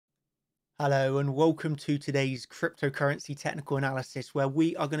Hello and welcome to today's cryptocurrency technical analysis, where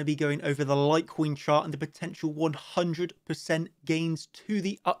we are going to be going over the Litecoin chart and the potential 100% gains to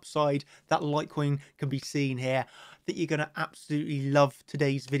the upside that Litecoin can be seen here. I think you're going to absolutely love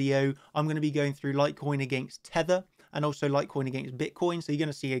today's video. I'm going to be going through Litecoin against Tether and also Litecoin against Bitcoin. So you're going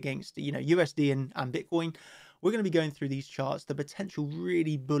to see against, USD and Bitcoin. We're going to be going through these charts, the potential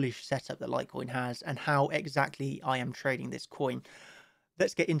really bullish setup that Litecoin has and how exactly I am trading this coin.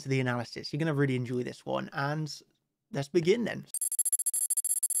 Let's get into the analysis. You're going to really enjoy this one, and let's begin then.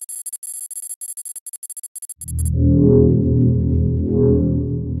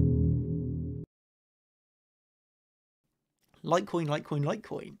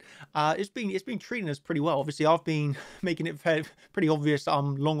 Litecoin. It's been treating us pretty well. Obviously, I've been making it pretty obvious that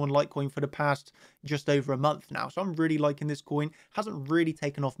I'm long on Litecoin for the past just over a month now. So I'm really liking this coin. Hasn't really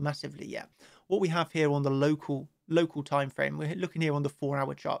taken off massively yet. What we have here on the local time frame, we're looking here on the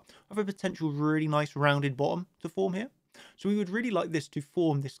 4-hour chart. I have a potential really nice rounded bottom to form here. So we would really like this to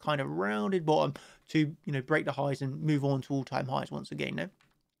form this kind of rounded bottom to break the highs and move on to all-time highs once again. No.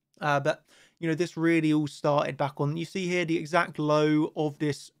 But this really all started back on, you see here, the exact low of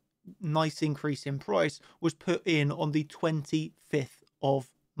this nice increase in price was put in on the 25th of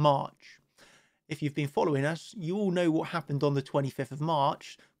March. If you've been following us, you all know what happened on the 25th of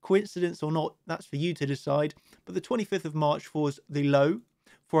March. Coincidence or not, that's for you to decide. But the 25th of March was the low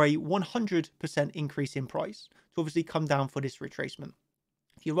for a 100% increase in price to obviously come down for this retracement.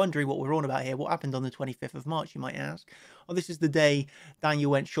 If you're wondering what we're on about here, what happened on the 25th of March, you might ask. Well, this is the day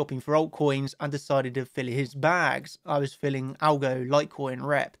Daniel went shopping for altcoins and decided to fill his bags. I was filling Algo, Litecoin,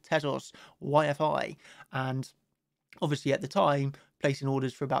 Rep, Tezos, YFI, and obviously at the time placing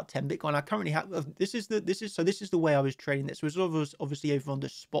orders for about 10 Bitcoin. I currently have this is the way I was trading this. It was obviously over on the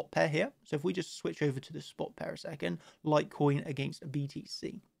spot pair here. So if we just switch over to the spot pair a second, Litecoin against a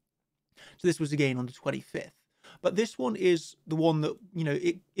BTC. So this was again on the 25th. But this one is the one that,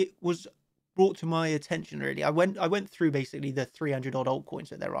 it was brought to my attention really. I went through basically the 300 odd altcoins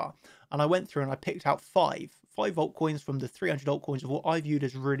that there are, and I went through and I picked out five altcoins from the 300 altcoins of what I viewed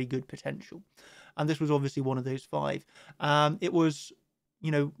as really good potential. And this was obviously one of those five. It was,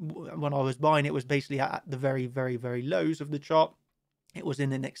 when I was buying, it was basically at the very, very, very lows of the chart. It was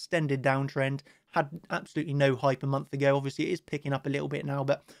in an extended downtrend, had absolutely no hype a month ago. Obviously, it is picking up a little bit now,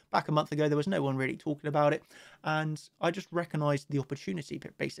 but back a month ago, there was no one really talking about it. And I just recognized the opportunity,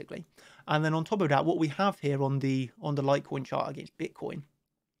 basically. And then on top of that, what we have here on the Litecoin chart against Bitcoin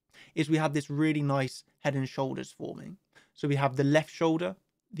is we have this really nice head and shoulders forming. So we have the left shoulder,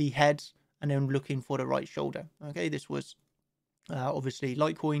 the head, and then looking for the right shoulder. Okay, this was obviously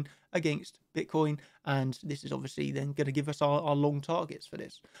Litecoin against Bitcoin, and this is obviously then going to give us our long targets for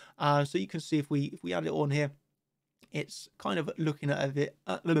this. So you can see if we add it on here, it's kind of looking at it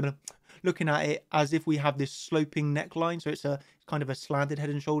as if we have this sloping neckline. So it's kind of a slanted head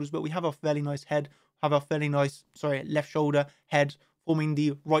and shoulders, but we have a fairly nice head, left shoulder, head forming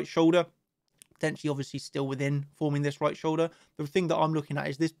the right shoulder. Potentially obviously still within forming this right shoulder. The thing that I'm looking at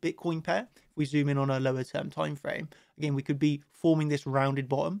is this Bitcoin pair. If we zoom in on a lower term time frame, again, we could be forming this rounded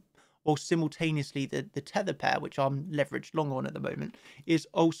bottom, or simultaneously the Tether pair, which I'm leveraged long on at the moment, is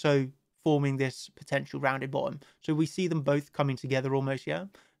also forming this potential rounded bottom. So we see them both coming together almost, yeah?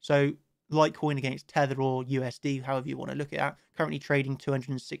 So Litecoin against Tether or USD, however you want to look at it, currently trading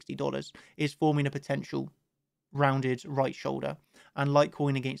 $260, is forming a potential rounded right shoulder. And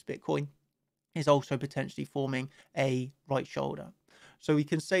Litecoin against Bitcoin is also potentially forming a right shoulder. So we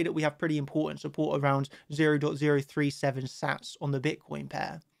can say that we have pretty important support around 0.037 sats on the Bitcoin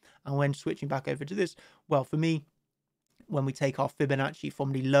pair. And when switching back over to this, well, for me, when we take our Fibonacci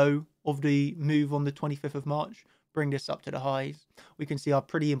from the low of the move on the 25th of March, bring this up to the highs, we can see our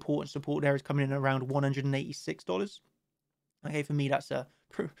pretty important support there is coming in around $186. Okay, for me, that's a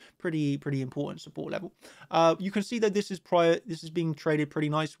pretty important support level. You can see that this is being traded pretty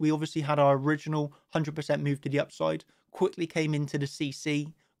nice. We obviously had our original 100% move to the upside, quickly came into the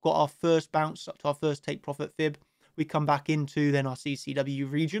CC, got our first bounce up to our first take profit fib. We come back into then our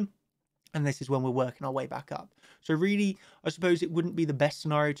CCW region, and this is when we're working our way back up. So really, I suppose it wouldn't be the best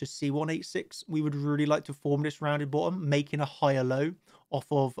scenario to see 186. We would really like to form this rounded bottom, making a higher low off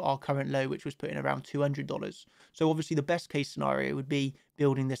of our current low, which was put in around $200. So obviously the best case scenario would be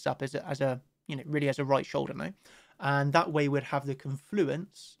building this up as a really as a right shoulder now. And that way we'd have the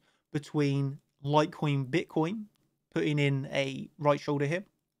confluence between Litecoin, Bitcoin, putting in a right shoulder here,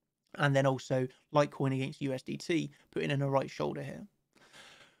 and then also Litecoin against USDT, putting in a right shoulder here.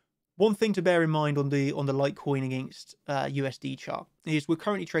 One thing to bear in mind on the Litecoin against USD chart is we're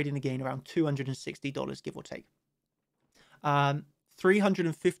currently trading again around $260, give or take.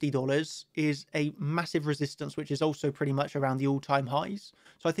 $350 is a massive resistance, which is also pretty much around the all-time highs.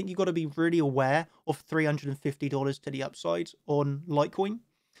 So I think you've got to be really aware of $350 to the upside on Litecoin.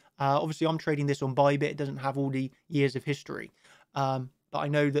 Obviously, I'm trading this on Bybit. It doesn't have all the years of history. But I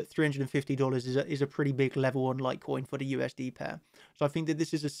know that $350 is a pretty big level on Litecoin for the USD pair. So I think that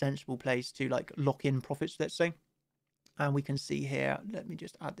this is a sensible place to like lock in profits, let's say. And we can see here, let me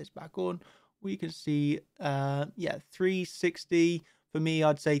just add this back on. We can see, yeah, 360. For me,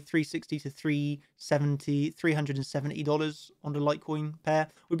 I'd say 360 to $370 on the Litecoin pair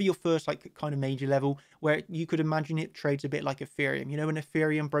would be your first like kind of major level where you could imagine it trades a bit like Ethereum. You know, when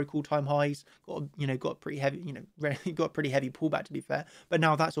Ethereum broke all-time highs, got a pretty heavy, got a pretty heavy pullback to be fair. But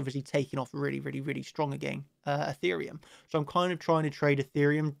now that's obviously taken off really, really, really strong again, Ethereum. So I'm kind of trying to trade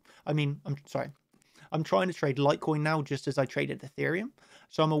Ethereum. I'm trying to trade Litecoin now just as I traded Ethereum.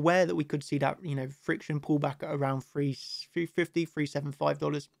 So I'm aware that we could see that, friction pullback at around $350,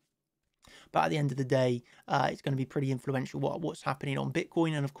 $375. But at the end of the day, it's going to be pretty influential what's happening on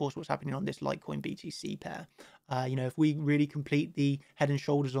Bitcoin and, of course, what's happening on this Litecoin BTC pair. If we really complete the head and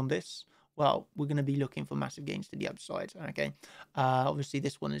shoulders on this, well, we're going to be looking for massive gains to the upside. Okay. Obviously,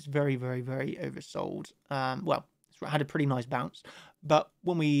 this one is very, very, very oversold. Well, it's had a pretty nice bounce. But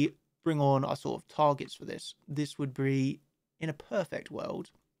when we bring on our sort of targets for this would be, in a perfect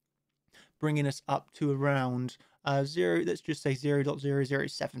world, bringing us up to around let's just say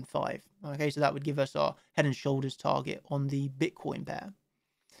 0.0075. Okay, so that would give us our head and shoulders target on the Bitcoin pair.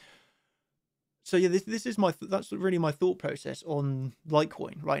 So yeah, this is that's really my thought process on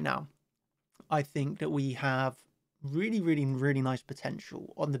Litecoin right now. I think that we have really, really, really nice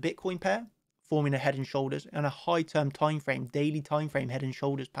potential on the Bitcoin pair, forming a head and shoulders and a high term time frame, daily time frame head and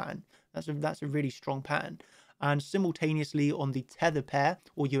shoulders pattern. That's a really strong pattern. And simultaneously on the Tether pair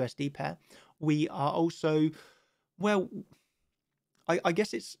or USD pair, we are also, well, I guess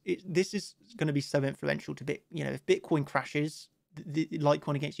this is going to be so influential to if Bitcoin crashes, the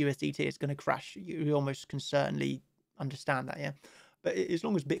Litecoin against USDT is going to crash. You almost can certainly understand that, yeah. But as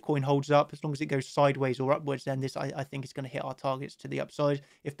long as Bitcoin holds up, as long as it goes sideways or upwards, then this I think is going to hit our targets to the upside.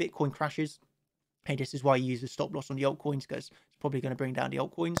 If Bitcoin crashes, hey, this is why you use the stop loss on the altcoins, because it's probably going to bring down the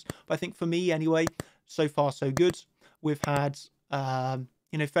altcoins. But I think for me anyway, so far so good. We've had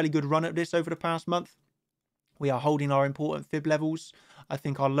fairly good run at this over the past month. We are holding our important fib levels. I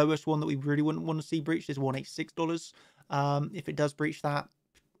think our lowest one that we really wouldn't want to see breached is $186. If it does breach that,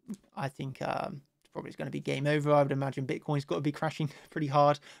 I think probably it's going to be game over. I would imagine Bitcoin's got to be crashing pretty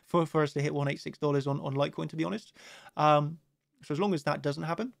hard for us to hit $186 on Litecoin, to be honest. So as long as that doesn't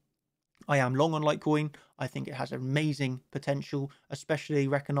happen, I am long on Litecoin. I think it has amazing potential, especially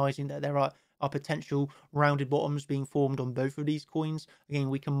recognizing that there are potential rounded bottoms being formed on both of these coins. Again,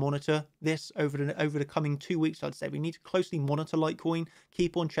 we can monitor this over the coming 2 weeks. I'd say we need to closely monitor Litecoin,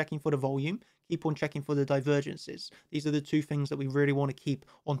 keep on checking for the volume, keep on checking for the divergences. These are the two things that we really want to keep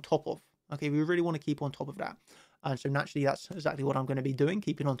on top of. Okay, we really want to keep on top of that. And so naturally, that's exactly what I'm going to be doing,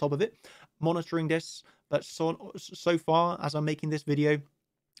 keeping on top of it, monitoring this. But so far, as I'm making this video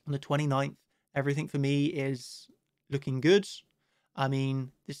on the 29th, everything for me is looking good. I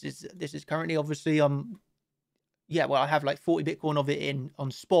mean, this is currently obviously yeah, well, I have like 40 Bitcoin of it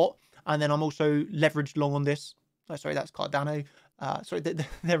on spot, and then I'm also leveraged long on this. Oh, sorry, that's Cardano. Sorry,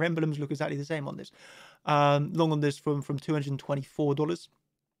 their emblems look exactly the same on this. Long on this from $224.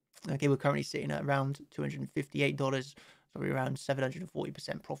 Okay, we're currently sitting at around $258. So we're around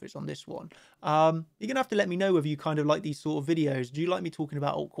 740% profits on this one. You're gonna have to let me know whether you kind of like these sort of videos. Do you like me talking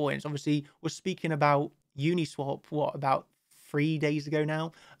about altcoins? Obviously, we're speaking about Uniswap, about 3 days ago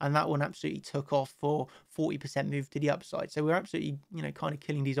now, and that one absolutely took off for 40% move to the upside. So we're absolutely, kind of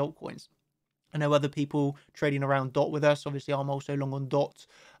killing these altcoins. I know other people trading around DOT with us. Obviously, I'm also long on DOT.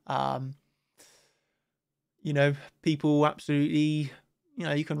 People absolutely,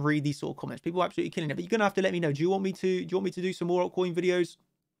 you can read these sort of comments. People are absolutely killing it. But you're gonna have to let me know. Do you want me to do some more altcoin videos?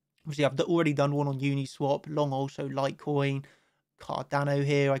 Obviously, I've already done one on Uniswap, long also Litecoin, Cardano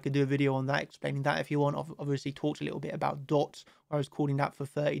here. I could do a video on that, explaining that if you want. I've obviously talked a little bit about DOT, where I was calling that for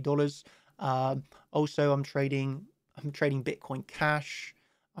 $30. Also, I'm trading Bitcoin Cash.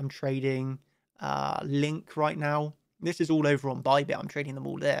 I'm trading Link right now. This is all over on Bybit. I'm trading them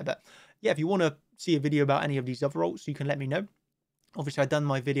all there. But yeah, if you want to see a video about any of these other alts, you can let me know. Obviously, I've done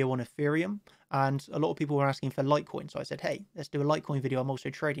my video on Ethereum, and a lot of people were asking for Litecoin. So I said, hey, let's do a Litecoin video. I'm also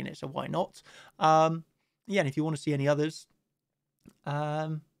trading it, so why not? Yeah, and if you want to see any others,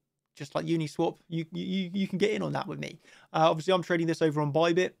 just like Uniswap, you can get in on that with me. Obviously, I'm trading this over on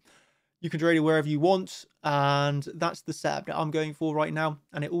Bybit. You can trade it wherever you want, and that's the setup that I'm going for right now.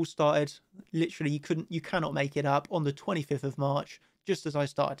 And it all started literally, you cannot make it up, on the 25th of March just as I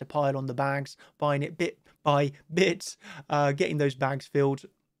started to pile on the bags, buying it bit by bit, getting those bags filled.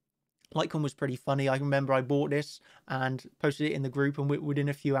 Litecoin was pretty funny. I remember I bought this and posted it in the group, and within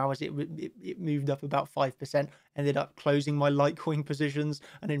a few hours, it moved up about 5%. Ended up closing my Litecoin positions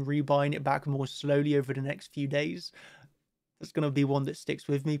and then rebuying it back more slowly over the next few days. That's going to be one that sticks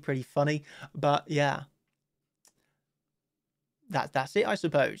with me. Pretty funny. But yeah, that's it, I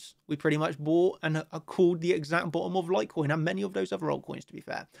suppose. We pretty much bought and called the exact bottom of Litecoin and many of those other altcoins, to be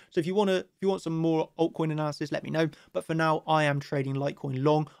fair. So if you want some more altcoin analysis, let me know. But for now, I am trading Litecoin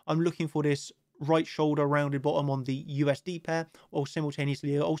long. I'm looking for this right shoulder rounded bottom on the USD pair, or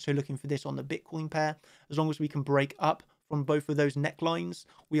simultaneously also looking for this on the Bitcoin pair. As long as we can break up from both of those necklines,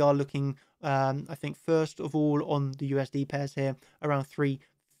 we are looking, I think, first of all on the USD pairs here, around $350,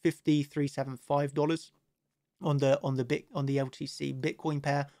 $375. On the LTC Bitcoin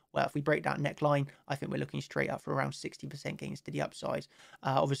pair, well, if we break that neckline, I think we're looking straight up for around 60% gains to the upside.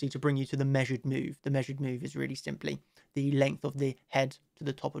 Obviously, to bring you to the measured move is really simply the length of the head to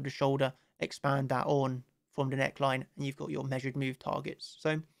the top of the shoulder, expand that on from the neckline, and you've got your measured move targets.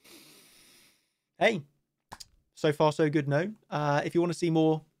 So, hey, so far so good, no? If you want to see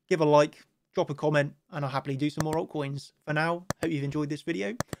more, give a like, drop a comment, and I'll happily do some more altcoins. For now, hope you've enjoyed this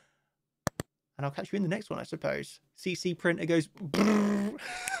video. And I'll catch you in the next one, I suppose. CC printer goes, and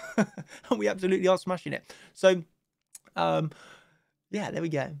we absolutely are smashing it. So, yeah, there we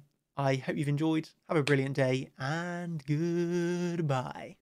go. I hope you've enjoyed. Have a brilliant day, and goodbye.